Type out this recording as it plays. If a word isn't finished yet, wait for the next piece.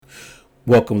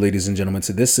Welcome, ladies and gentlemen,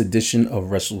 to this edition of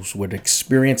Wrestlers with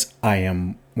Experience. I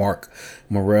am Mark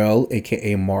Morrell,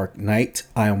 aka Mark Knight.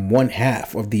 I am one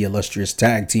half of the illustrious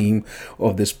tag team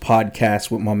of this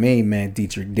podcast with my main man,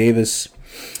 Dietrich Davis.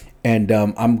 And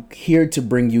I'm here to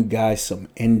bring you guys some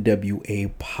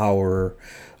NWA power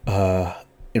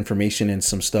information and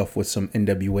some stuff with some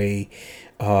NWA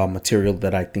material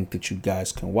that I think that you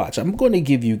guys can watch. I'm going to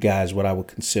give you guys what I would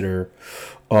consider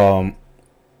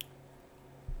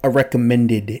a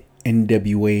recommended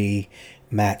NWA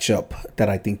matchup that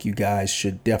I think you guys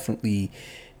should definitely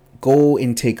go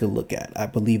and take a look at. I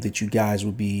believe that you guys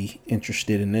would be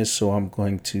interested in this, so I'm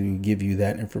going to give you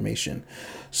that information.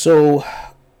 So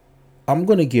I'm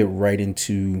going to get right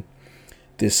into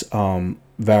this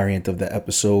variant of the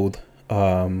episode.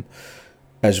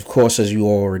 As of course, as you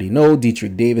already know,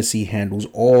 Dietrich Davis, he handles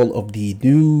all of the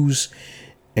news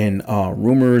and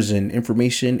rumors and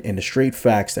information and the straight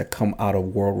facts that come out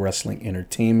of World Wrestling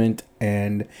Entertainment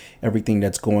and everything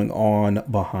that's going on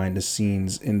behind the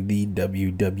scenes in the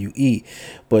WWE.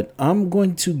 But I'm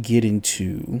going to get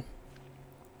into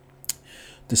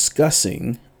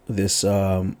discussing this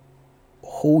whole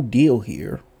deal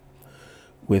here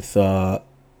with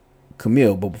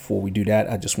Kamille. But before we do that,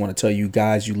 I just want to tell you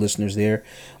guys, you listeners there,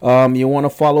 you want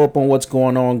to follow up on what's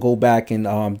going on, go back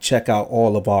and check out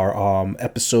all of our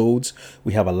episodes.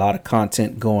 We have a lot of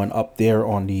content going up there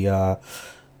on the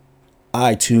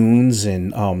iTunes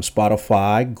and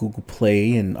Spotify, Google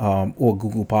Play, and or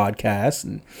Google Podcasts,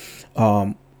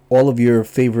 and all of your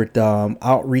favorite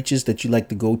outreaches that you like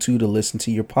to go to listen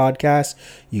to your podcast.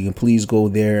 You can please go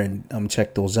there and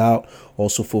check those out.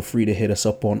 Also, feel free to hit us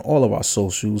up on all of our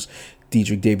socials.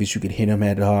 Dietrich Davis, you can hit him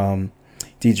at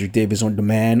Dietrich Davis on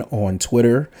Demand on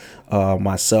Twitter.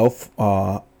 Myself,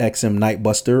 XM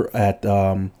Nightbuster at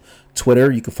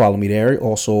Twitter. You can follow me there.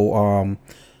 Also,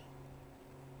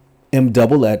 M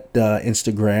Double at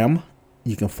Instagram.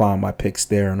 You can find my pics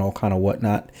there and all kind of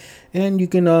whatnot. And you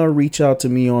can reach out to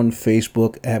me on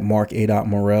Facebook at Mark A.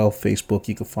 Morrell. Facebook,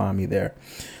 you can find me there.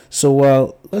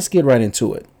 So let's get right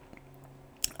into it.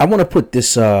 I want to put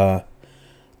this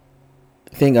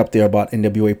thing up there about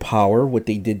NWA Power, what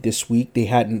they did this week. They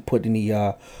hadn't put any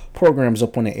programs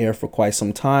up on the air for quite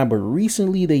some time, but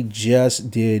recently they just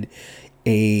did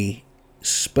a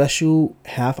special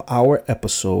half-hour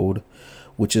episode,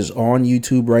 which is on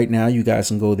YouTube right now. You guys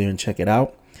can go there and check it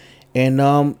out.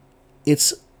 And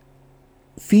its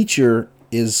feature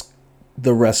is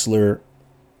the wrestler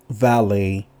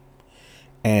Valet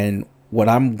and what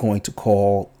I'm going to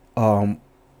call a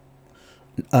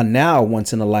now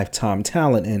once in a lifetime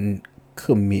talent in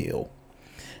Kamille.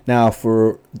 Now,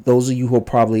 for those of you who are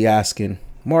probably asking,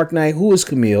 Mark Knight, who is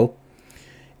Kamille?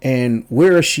 And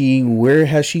where is she? Where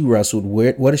has she wrestled?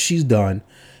 What has she done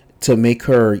to make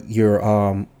her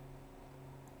your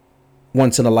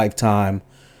once in a lifetime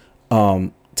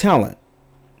talent?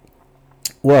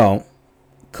 Well,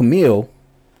 Kamille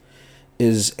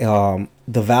is the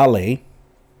valet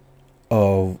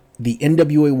of the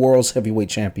NWA World's Heavyweight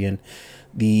Champion,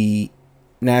 the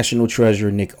National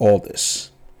Treasure, Nick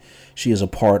Aldis. She is a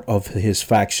part of his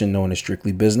faction known as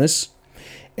Strictly Business,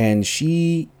 and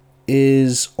she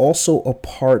is also a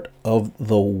part of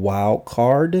the Wild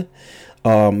Card.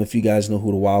 If you guys know who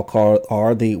the Wild Card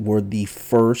are, they were the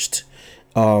first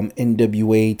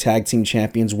NWA Tag Team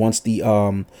Champions once the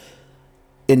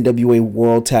NWA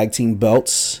World Tag Team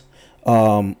belts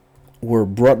were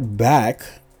brought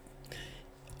back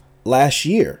last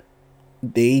year.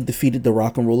 They defeated the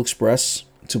Rock and Roll Express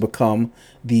to become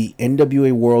the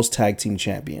NWA World's Tag Team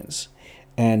Champions.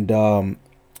 And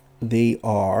they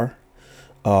are,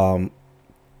 let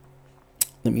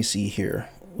me see here.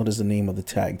 What is the name of the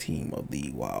tag team of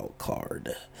the Wild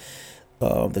Card?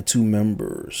 The two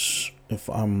members, if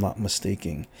I'm not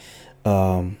mistaken.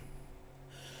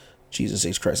 Jesus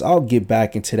H. Christ. I'll get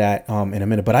back into that in a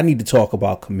minute, but I need to talk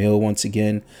about Kamille once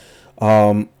again.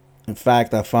 In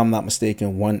fact, if I'm not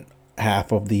mistaken, one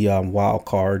half of the Wild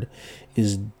Card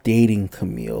is dating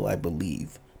Kamille, I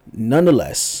believe.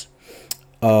 Nonetheless,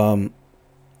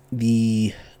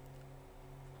 the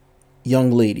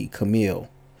young lady, Kamille,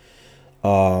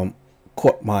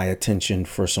 caught my attention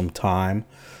for some time.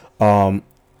 The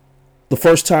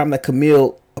first time that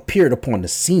Kamille appeared upon the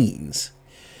scenes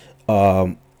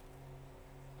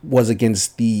was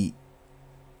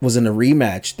in a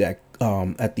rematch that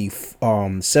at the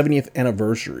 70th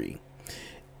anniversary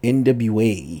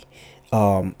NWA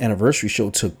anniversary show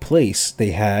took place.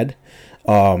 They had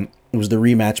it was the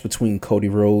rematch between Cody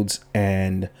Rhodes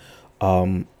and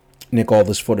Nick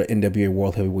Aldis for the NWA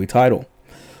World Heavyweight title.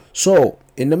 So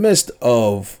in the midst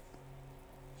of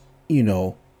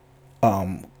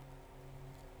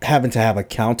having to have a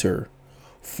counter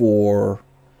for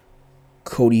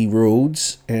Cody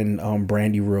Rhodes and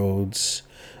Brandy Rhodes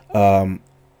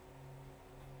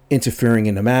interfering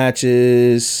in the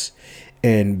matches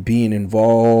and being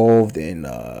involved and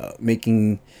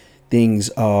making things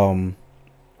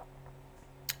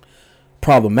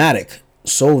problematic,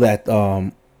 so that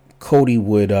Cody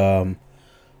would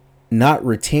not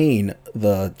retain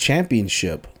the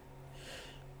championship.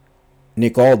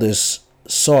 Nick Aldis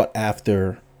sought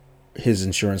after his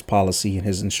insurance policy, and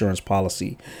his insurance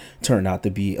policy turned out to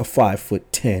be a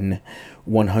 5'10",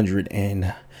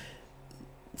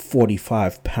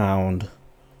 145-pound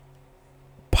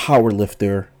power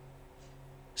lifter,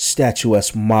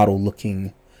 statuesque model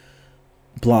looking,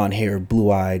 blonde haired,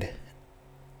 blue eyed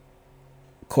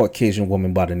Caucasian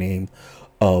woman by the name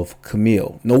of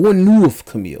Kamille. No one knew of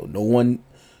Kamille. No one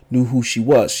knew who she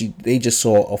was. They just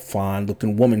saw a fine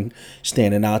looking woman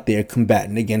standing out there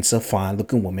combating against a fine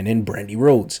looking woman in Brandy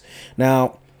Rhodes.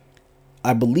 Now,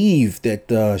 I believe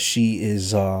that she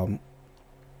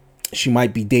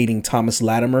might be dating Thomas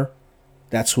Latimer.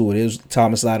 That's who it is.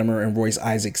 Thomas Latimer and Royce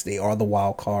Isaacs. They are the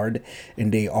wild card,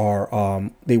 and they are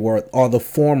the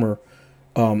former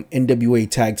NWA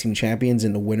tag team champions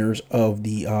and the winners of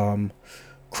the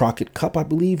Crockett Cup, I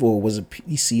believe, or was it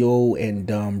PCO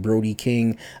and Brody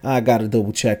King? I gotta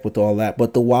double check with all that.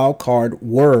 But the wild card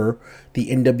were the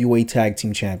NWA tag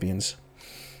team champions.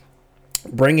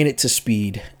 Bringing it to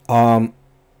speed,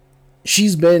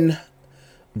 she's been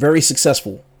very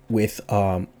successful with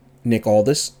Nick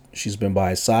Aldis. She's been by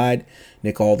his side.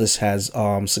 Nick Aldis has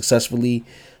successfully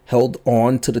held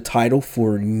on to the title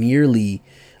for nearly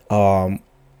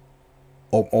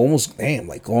almost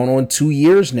like going on 2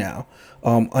 years now,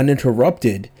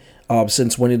 uninterrupted,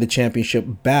 since winning the championship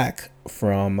back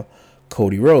from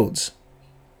Cody Rhodes.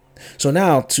 So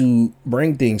now, to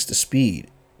bring things to speed,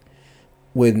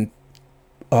 with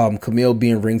Kamille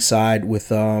being ringside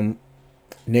with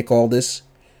Nick Aldis,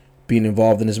 being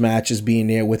involved in his matches, being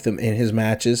there with him in his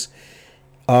matches,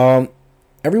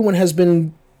 everyone has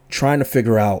been trying to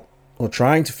figure out, or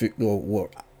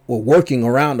working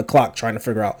around the clock trying to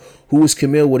figure out who is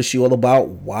Kamille, what is she all about,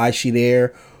 why is she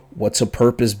there, what's her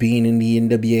purpose being in the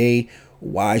NWA,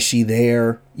 why is she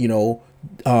there,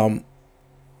 and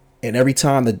every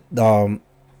time the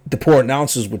poor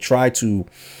announcers would try to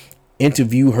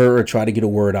interview her or try to get a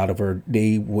word out of her,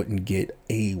 they wouldn't get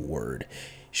a word.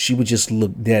 She would just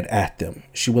look dead at them.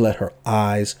 She would let her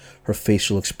eyes, her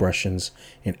facial expressions,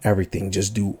 and everything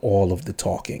just do all of the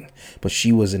talking. But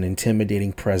she was an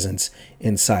intimidating presence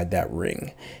inside that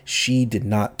ring. She did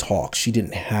not talk. She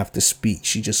didn't have to speak.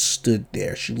 She just stood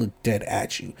there. She looked dead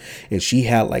at you. And she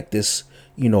had like this,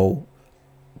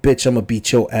 bitch, I'ma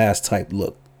beat your ass type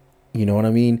look. You know what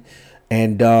I mean?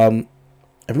 And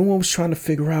everyone was trying to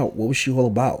figure out what was she all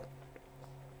about.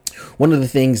 One of the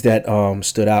things that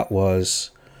stood out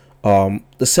was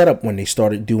the setup when they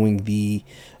started doing the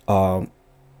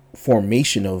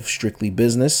formation of Strictly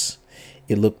Business.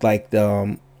 It looked like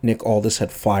Nick Aldis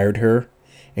had fired her,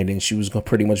 and then she was going to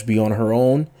pretty much be on her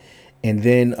own. And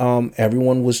then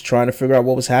everyone was trying to figure out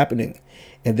what was happening.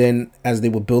 And then as they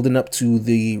were building up to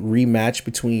the rematch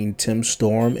between Tim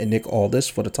Storm and Nick Aldis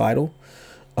for the title,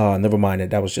 never mind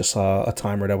that was just a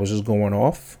timer that was just going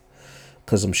off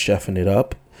because I'm chefing it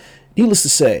up. Needless to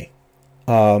say,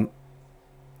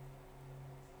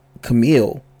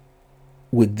 Kamille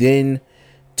would then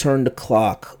turn the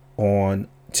clock on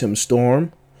Tim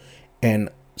Storm and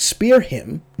spear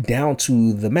him down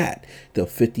to the mat. The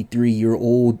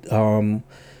 53-year-old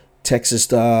Texas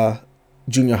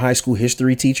junior high school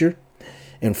history teacher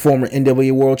and former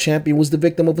NWA world champion was the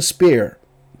victim of a spear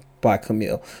by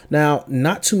Kamille. Now,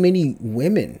 not too many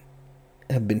women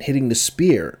have been hitting the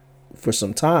spear for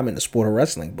some time in the sport of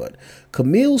wrestling, but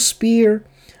Kamille's spear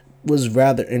was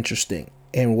rather interesting.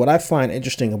 And what I find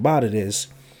interesting about it is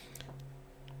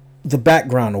the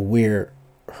background of where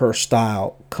her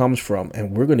style comes from,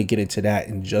 and we're going to get into that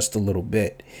in just a little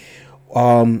bit.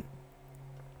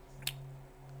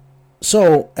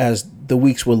 So as the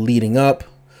weeks were leading up,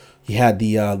 you had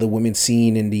the women's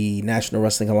scene in the National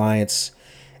Wrestling Alliance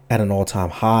at an all-time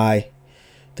high.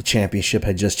 The championship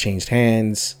had just changed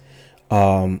hands.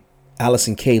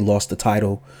 Allison Kay lost the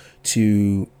title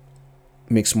to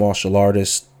mixed martial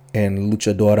artist and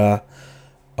luchadora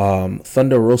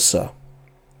Thunder Rosa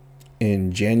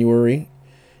in January,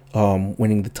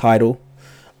 winning the title.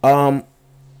 And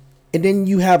then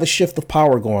you have a shift of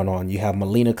power going on. You have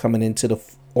Melina coming into the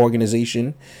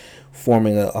organization,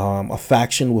 forming a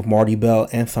faction with Marty Bell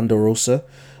and Thunder Rosa.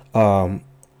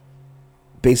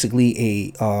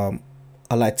 Basically a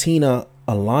Latina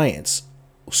alliance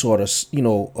sort of,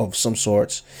 of some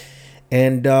sorts.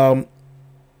 And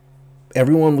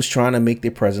everyone was trying to make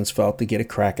their presence felt to get a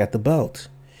crack at the belt.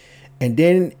 And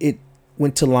then it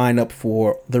went to line up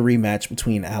for the rematch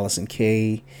between Allison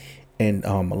Kay and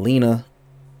Melina.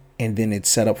 And then it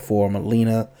set up for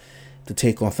Melina to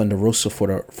take on Thunder Rosa for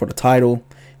the title.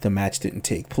 The match didn't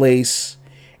take place.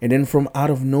 And then from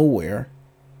out of nowhere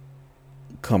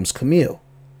comes Kamille.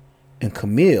 And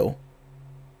Kamille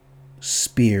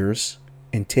spears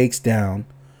and takes down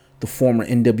the former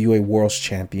NWA World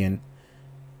Champion,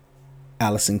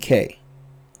 Allison Kay.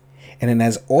 And then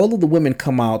as all of the women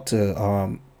come out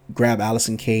to grab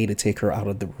Allison Kay to take her out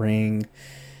of the ring,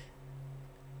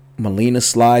 Melina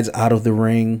slides out of the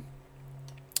ring.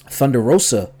 Thunder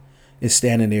Rosa is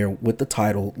standing there with the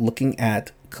title looking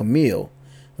at Kamille,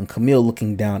 and Kamille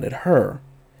looking down at her,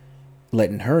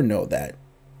 letting her know that,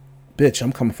 bitch,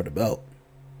 I'm coming for the belt.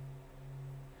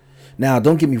 Now,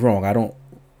 don't get me wrong, I don't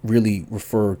really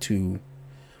refer to,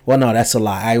 well, no, that's a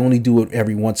lie. I only do it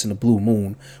every once in a blue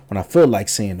moon when I feel like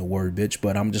saying the word bitch,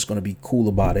 but I'm just going to be cool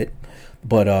about it.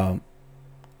 But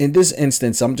in this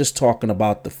instance, I'm just talking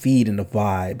about the feed and the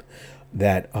vibe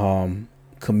that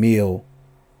Kamille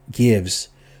gives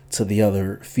to the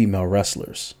other female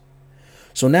wrestlers.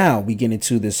 So now we get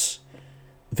into this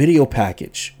video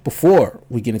package. Before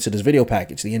we get into this video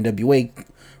package, the NWA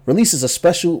releases a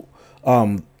special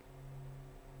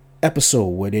episode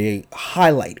where they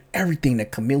highlight everything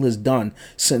that Kamille has done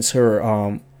since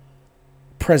her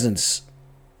presence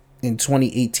in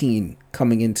 2018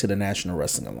 coming into the National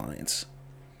Wrestling Alliance.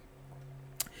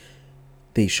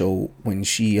 They show when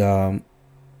she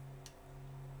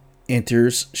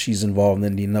enters, she's involved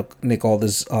in the Nick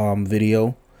Aldis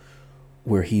video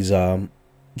where he's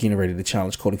getting ready to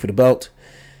challenge Cody for the belt.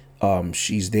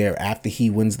 She's there after he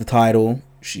wins the title.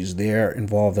 She's there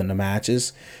involved in the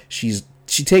matches. She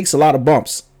takes a lot of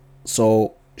bumps,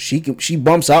 so she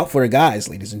bumps out for the guys,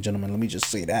 ladies and gentlemen. Let me just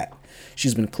say that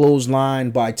she's been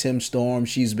clotheslined by Tim Storm.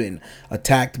 She's been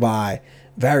attacked by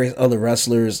various other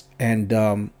wrestlers, and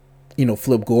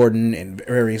Flip Gordon and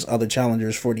various other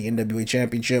challengers for the NWA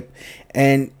Championship.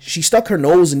 And she stuck her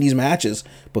nose in these matches,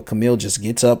 but Kamille just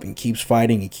gets up and keeps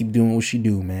fighting and keep doing what she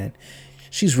do, man.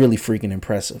 She's really freaking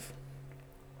impressive.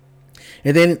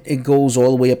 And then it goes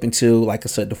all the way up until, like I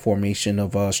said, the formation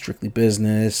of Strictly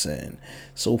Business and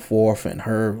so forth, and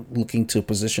her looking to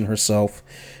position herself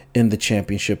in the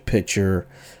championship picture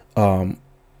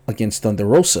against Thunder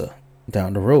Rosa.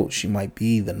 Down the road, she might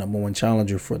be the number one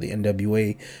challenger for the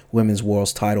NWA Women's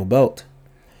World's title belt.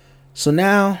 So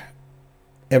now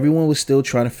everyone was still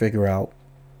trying to figure out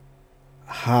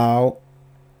how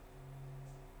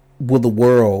will the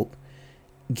world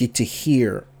get to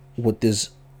hear what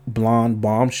this blonde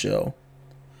bombshell,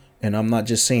 and I'm not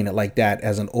just saying it like that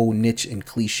as an old niche and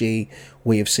cliche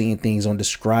way of saying things on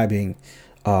describing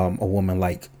a woman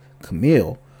like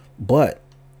Kamille, but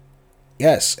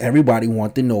yes, everybody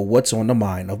wants to know what's on the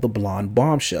mind of the blonde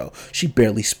bombshell. She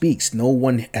barely speaks. No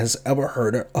one has ever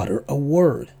heard her utter a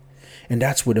word. And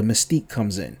that's where the mystique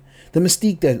comes in. The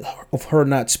mystique of her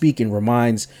not speaking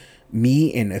reminds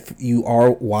me, and if you are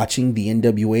watching the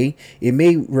NWA, it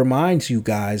may remind you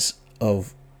guys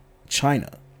of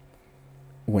Chyna.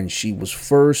 When she was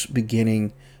first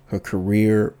beginning her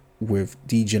career with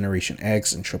D-Generation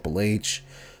X and Triple H,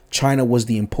 Chyna was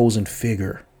the imposing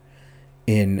figure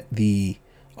in the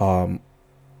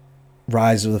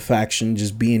rise of the faction,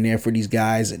 just being there for these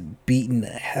guys and beating the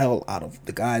hell out of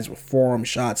the guys with forearm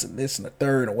shots and this and the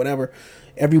third or whatever.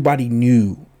 Everybody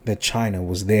knew that Chyna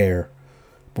was there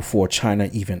before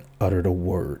Chyna even uttered a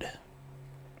word.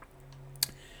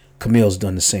 Kamille's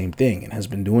done the same thing and has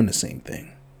been doing the same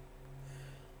thing.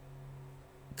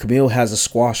 Kamille has a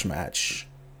squash match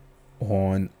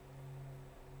on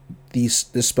this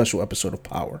special episode of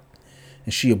Power,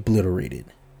 and she obliterated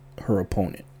her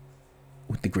opponent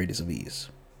with the greatest of ease.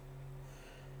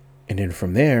 And then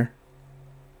from there,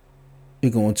 we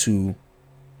go into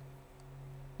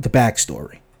the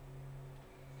backstory.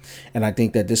 And I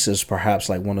think that this is perhaps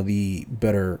like one of the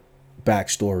better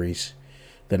backstories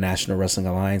the National Wrestling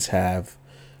Alliance have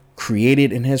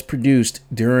created and has produced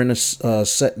during a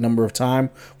set number of time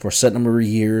for a set number of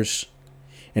years.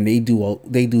 And they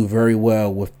do very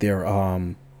well with their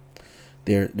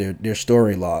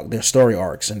story log, their story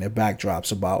arcs, and their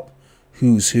backdrops about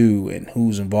who's who and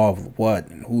who's involved with what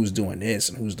and who's doing this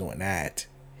and who's doing that.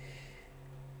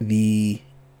 The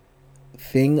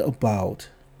thing about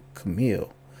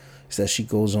Kamille is that she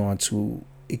goes on to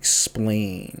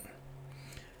explain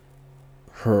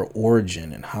her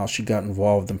origin and how she got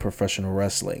involved in professional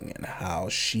wrestling and how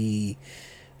she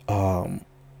was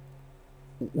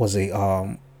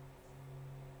a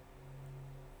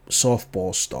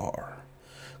softball star.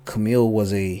 Kamille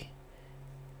was a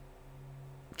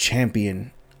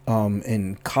champion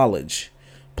in college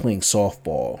playing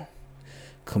softball.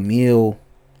 Kamille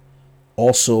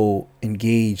also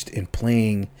engaged in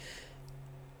playing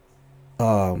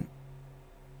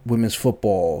women's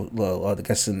football, I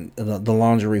guess in the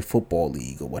lingerie football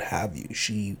league or what have you.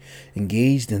 She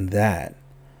engaged in that.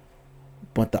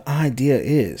 But the idea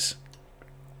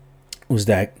was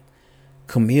that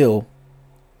Kamille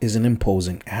is an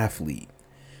imposing athlete,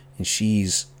 and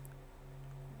she's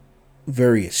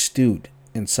very astute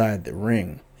inside the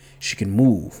ring. She can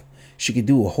move. She can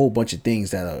do a whole bunch of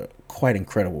things that are quite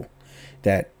incredible.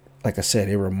 That, like I said,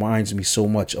 it reminds me so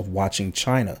much of watching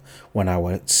China when I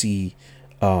would see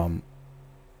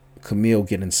Kamille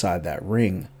get inside that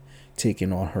ring,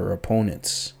 taking on her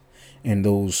opponents and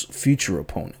those future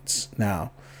opponents.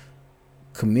 Now,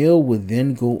 Kamille would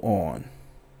then go on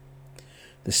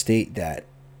to state that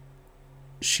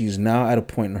she's now at a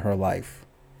point in her life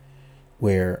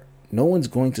where no one's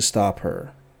going to stop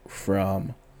her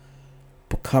from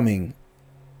becoming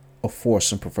a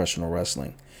force in professional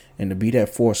wrestling. And to be that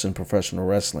force in professional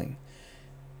wrestling,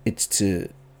 it's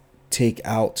to take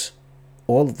out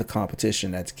all of the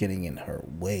competition that's getting in her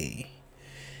way.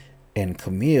 And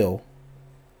Kamille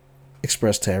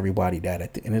expressed to everybody that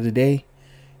at the end of the day,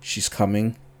 she's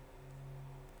coming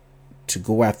to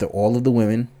go after all of the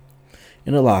women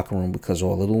in the locker room, because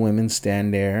all of the women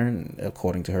stand there, and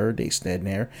according to her, they stand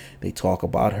there, they talk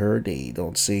about her, they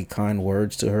don't say kind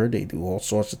words to her, they do all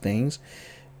sorts of things,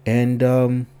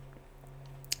 and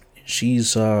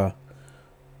she's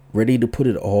ready to put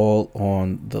it all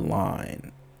on the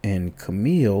line. And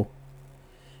Kamille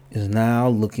is now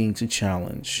looking to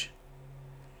challenge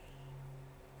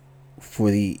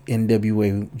for the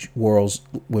NWA World's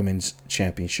Women's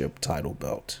Championship title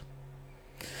belt.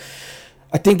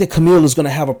 I think that Kamille is going to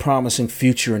have a promising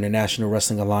future in the National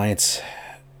Wrestling Alliance,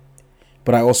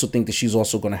 but I also think that she's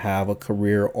also going to have a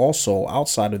career also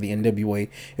outside of the NWA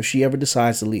if she ever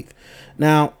decides to leave.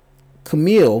 Now,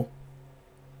 Kamille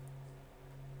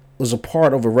was a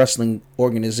part of a wrestling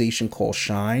organization called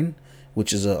Shine,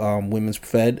 which is a women's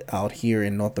fed out here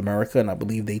in North America, and I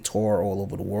believe they tour all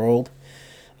over the world.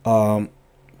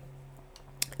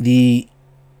 The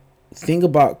thing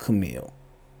about Kamille,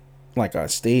 like I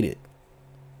stated,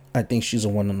 I think she's a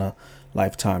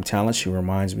one-in-a-lifetime talent. She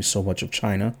reminds me so much of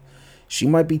China. She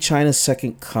might be China's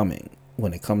second coming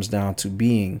when it comes down to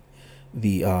being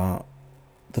the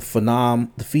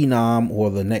phenom or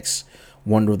the next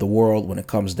wonder of the world when it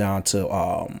comes down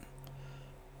to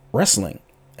wrestling.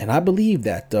 And I believe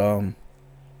that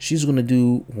she's going to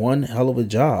do one hell of a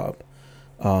job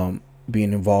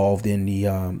being involved in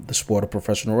the sport of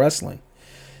professional wrestling.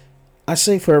 I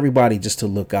say for everybody just to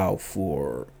look out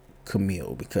for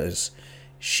Kamille, because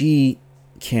she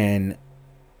can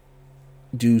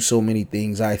do so many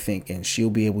things, I think, and she'll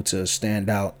be able to stand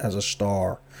out as a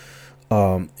star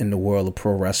in the world of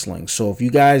pro wrestling. So if you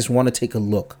guys want to take a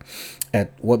look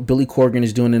at what Billy Corgan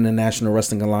is doing in the National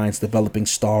Wrestling Alliance, developing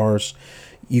stars,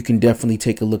 you can definitely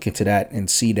take a look into that and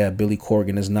see that Billy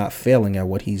Corgan is not failing at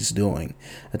what he's doing.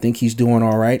 I think he's doing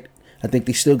all right. I think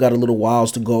they still got a little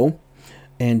whiles to go,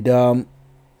 and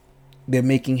they're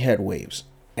making headwaves.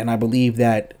 And I believe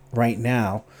that right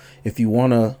now, if you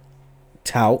want to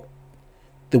tout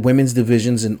the women's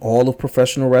divisions in all of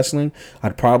professional wrestling,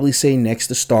 I'd probably say next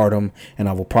to Stardom, and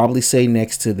I will probably say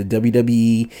next to the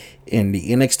WWE and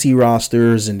the NXT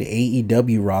rosters and the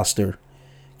AEW roster,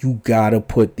 you gotta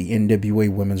put the NWA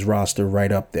women's roster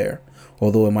right up there.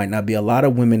 Although it might not be a lot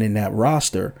of women in that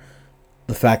roster,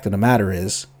 the fact of the matter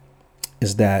is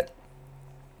that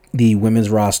the women's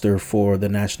roster for the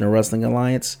National Wrestling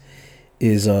Alliance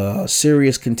is a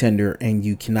serious contender, and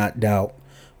you cannot doubt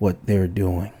what they're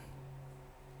doing.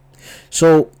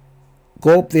 So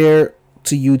go up there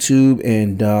to YouTube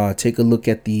and take a look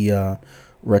at the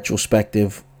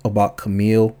retrospective about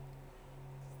Kamille.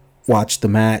 Watch the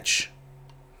match,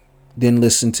 then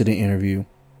listen to the interview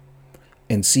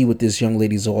and see what this young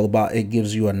lady's all about. It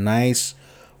gives you a nice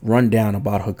rundown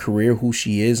about her career, who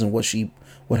she is, and what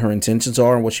her intentions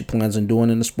are, and what she plans on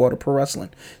doing in the sport of pro wrestling.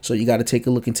 So you got to take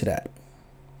a look into that.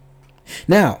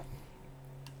 Now,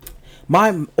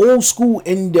 my old school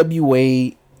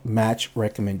NWA match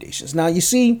recommendations. Now, you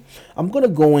see, I'm going to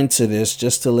go into this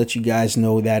just to let you guys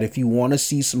know that if you want to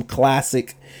see some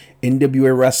classic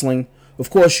NWA wrestling, of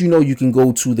course, you know you can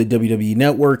go to the WWE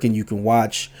Network and you can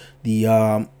watch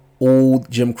the old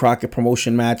Jim Crockett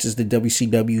promotion matches, the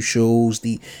WCW shows,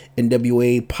 the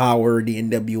NWA Power, the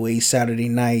NWA Saturday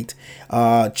Night,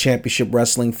 Championship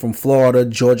Wrestling from Florida,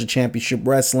 Georgia Championship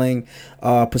Wrestling,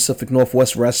 Pacific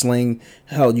Northwest Wrestling.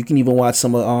 Hell, you can even watch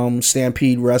some of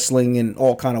Stampede Wrestling and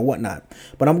all kind of whatnot.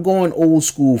 But I'm going old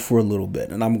school for a little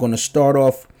bit, and I'm going to start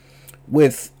off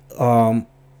with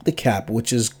the Cap,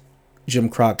 which is Jim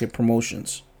Crockett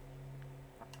Promotions.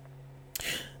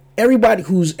 Everybody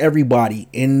who's everybody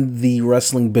in the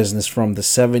wrestling business, from the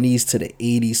 70s to the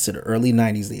 80s to the early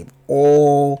 90s, they have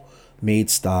all made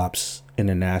stops in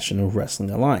the National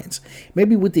Wrestling Alliance.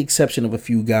 Maybe with the exception of a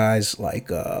few guys like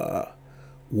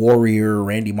Warrior,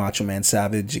 Randy Macho Man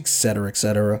Savage, etc.,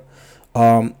 etc.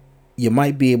 You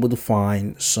might be able to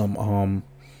find some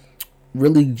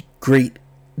really great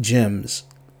gems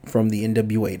from the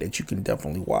NWA that you can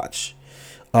definitely watch.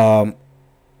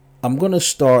 I'm going to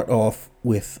start off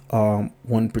with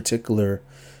one particular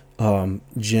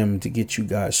gem to get you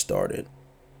guys started.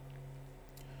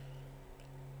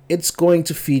 It's going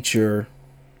to feature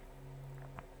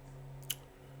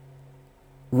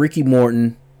Ricky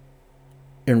Morton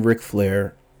and Ric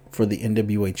Flair for the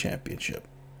NWA Championship.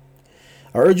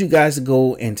 I urge you guys to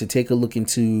go and to take a look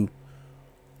into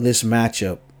this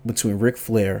matchup between Ric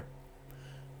Flair,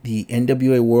 the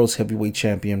NWA World's Heavyweight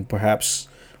Champion, perhaps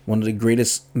one of the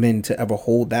greatest men to ever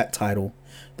hold that title,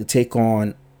 to take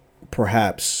on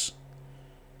perhaps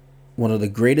one of the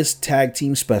greatest tag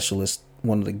team specialists,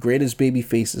 one of the greatest baby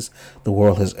faces the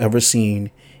world has ever seen,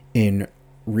 in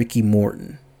Ricky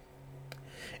Morton.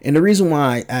 And the reason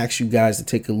why I asked you guys to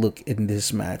take a look in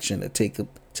this match and to take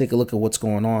a look at what's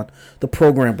going on, the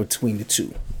program between the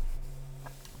two.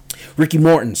 Ricky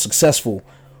Morton, successful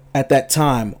at that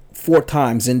time, 4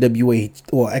 times NWA,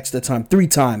 or at the time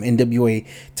 3-time NWA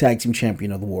Tag Team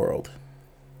Champion of the world.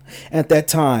 At that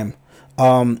time,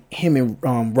 him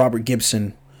and Robert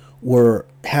Gibson were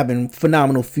having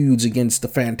phenomenal feuds against the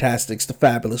Fantastics, the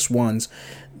Fabulous Ones,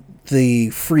 the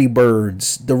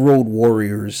Freebirds, the Road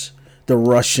Warriors, the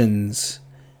Russians,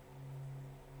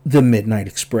 the Midnight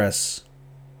Express.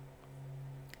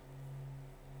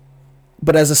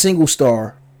 But as a single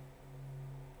star,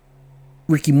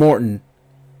 Ricky Morton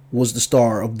was the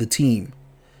star of the team.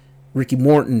 Ricky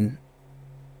Morton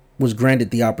was granted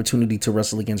the opportunity to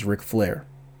wrestle against Ric Flair.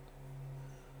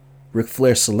 Ric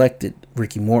Flair selected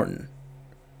Ricky Morton.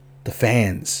 The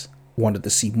fans wanted to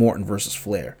see Morton versus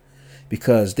Flair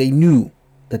because they knew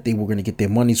that they were going to get their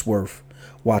money's worth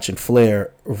watching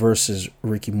Flair versus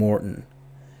Ricky Morton.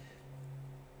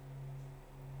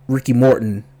 Ricky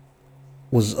Morton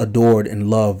was adored and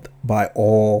loved by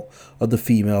all of the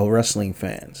female wrestling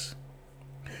fans.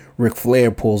 Ric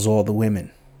Flair pulls all the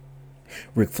women.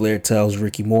 Ric Flair tells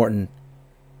Ricky Morton,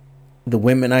 "The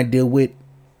women I deal with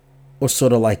are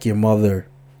sort of like your mother.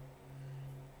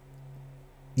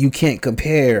 You can't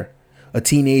compare a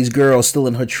teenage girl still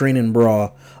in her training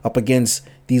bra up against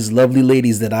these lovely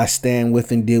ladies that I stand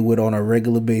with and deal with on a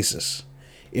regular basis."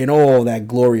 In all that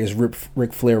glorious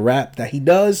Ric Flair rap that he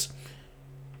does,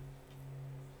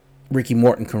 Ricky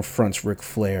Morton confronts Ric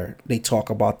Flair. They talk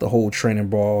about the whole training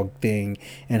bra thing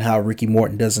and how Ricky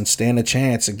Morton doesn't stand a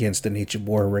chance against the Nature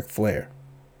Boy Ric Flair.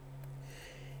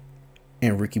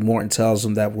 And Ricky Morton tells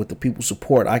him that with the people's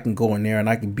support, I can go in there and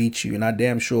I can beat you. And I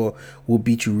damn sure will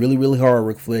beat you really, really hard,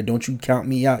 Ric Flair. Don't you count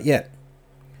me out yet.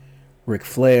 Ric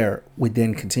Flair would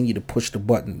then continue to push the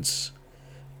buttons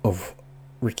of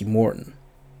Ricky Morton.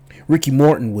 Ricky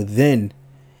Morton would then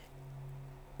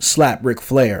slap Ric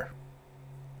Flair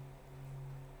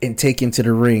and take him to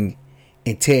the ring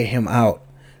and tear him out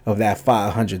of that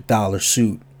 $500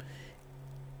 suit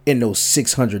in those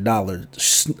 $600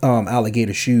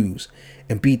 alligator shoes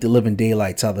and beat the living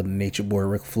daylights out of the Nature Boy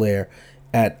Ric Flair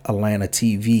at Atlanta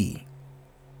TV.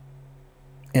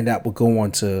 And that would go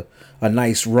on to a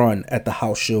nice run at the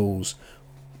house shows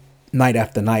night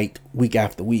after night, week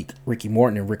after week. Ricky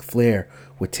Morton and Ric Flair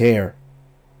would tear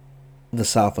the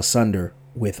South asunder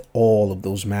with all of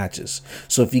those matches.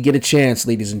 So if you get a chance,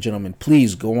 ladies and gentlemen,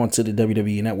 please go onto the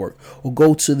WWE Network or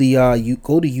go to the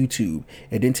go to YouTube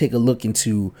and then take a look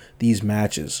into these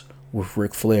matches with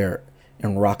Ric Flair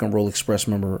and Rock and Roll Express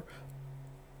member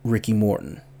Ricky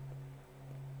Morton.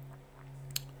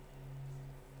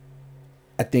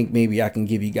 I think maybe I can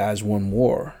give you guys one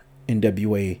more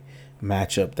NWA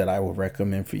matchup that I would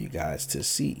recommend for you guys to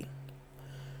see.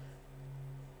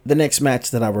 The next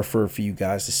match that I refer for you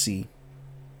guys to see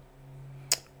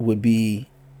would be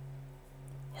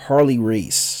Harley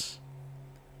Race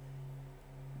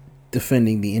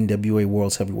defending the NWA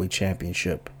World's Heavyweight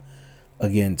Championship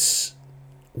against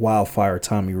Wildfire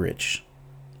Tommy Rich.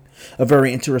 A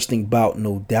very interesting bout,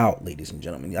 no doubt, ladies and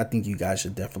gentlemen. I think you guys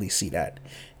should definitely see that.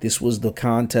 This was the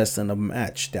contest and the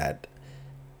match that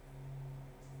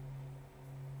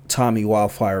Tommy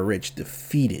Wildfire Rich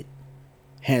defeated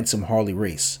Handsome Harley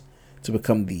Race to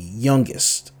become the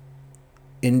youngest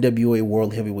NWA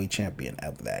World Heavyweight Champion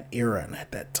of that era and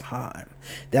at that time.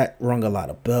 That rung a lot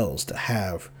of bells to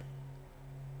have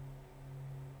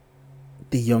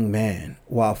the young man,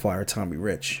 Wildfire Tommy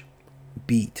Rich,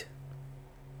 beat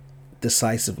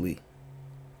decisively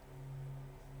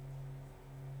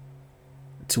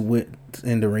to win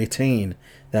and to retain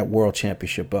that world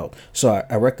championship belt. So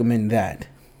I recommend that.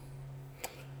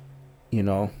 You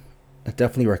know, I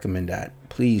definitely recommend that.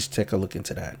 Please take a look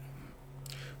into that.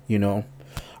 You know.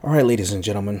 All right, ladies and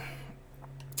gentlemen.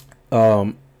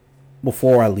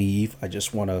 Before I leave, I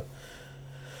just want to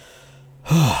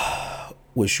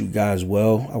wish you guys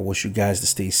well. I wish you guys to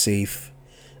stay safe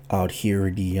out here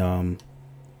in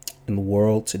the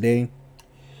world today.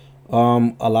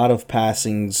 A lot of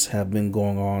passings have been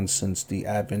going on since the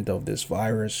advent of this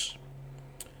virus.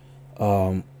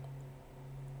 One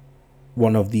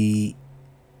of the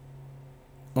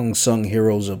unsung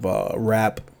heroes of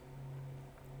rap,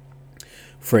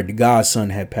 Fred the Godson,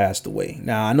 had passed away.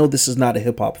 Now, I know this is not a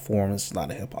hip-hop forum. It's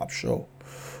not a hip-hop show.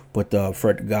 But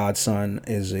Fred the Godson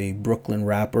is a Brooklyn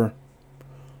rapper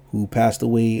who passed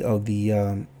away of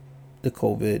the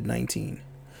COVID-19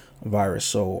 virus.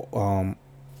 So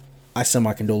I send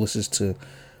my condolences to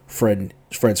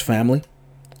Fred's family.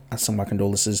 I send my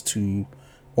condolences to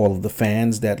all of the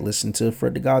fans that listen to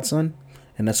Fred the Godson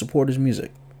and that support his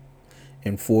music.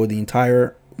 And for the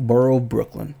entire borough of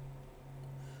Brooklyn,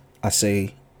 I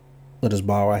say, let us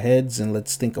bow our heads and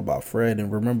let's think about Fred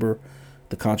and remember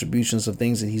the contributions of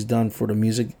things that he's done for the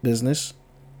music business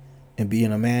and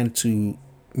being a man to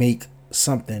make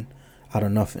something out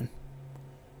of nothing.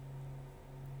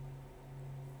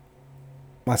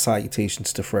 My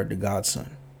salutations to Fred the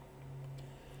Godson.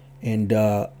 And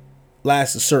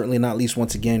last and certainly not least,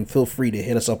 once again, feel free to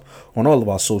hit us up on all of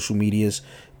our social medias.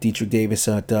 Dietrich Davis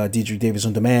at Dietrich Davis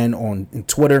on Demand on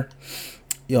Twitter.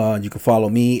 You can follow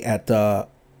me at XM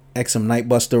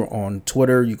Nightbuster on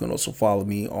Twitter. You can also follow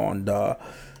me on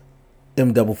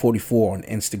M44 on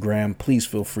Instagram. Please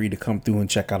feel free to come through and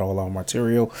check out all our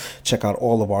material. Check out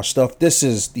all of our stuff. This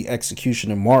is the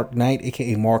Executioner Mark Knight,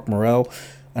 aka Mark Morrell.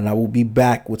 And I will be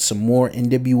back with some more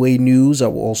NWA news. I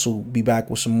will also be back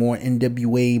with some more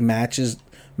NWA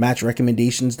match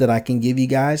recommendations that I can give you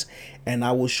guys. And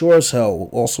I will sure as hell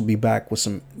also be back with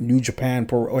some New Japan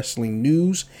Pro Wrestling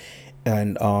news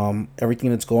and everything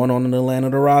that's going on in the land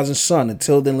of the rising sun.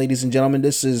 Until then, ladies and gentlemen,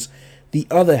 this is the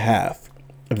other half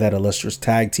of that illustrious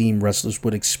tag team Wrestlers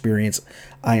with Experience.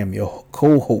 I am your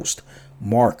co-host,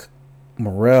 Mark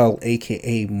Morrell,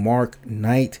 aka Mark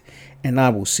Knight, and I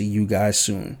will see you guys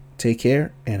soon. Take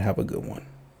care and have a good one.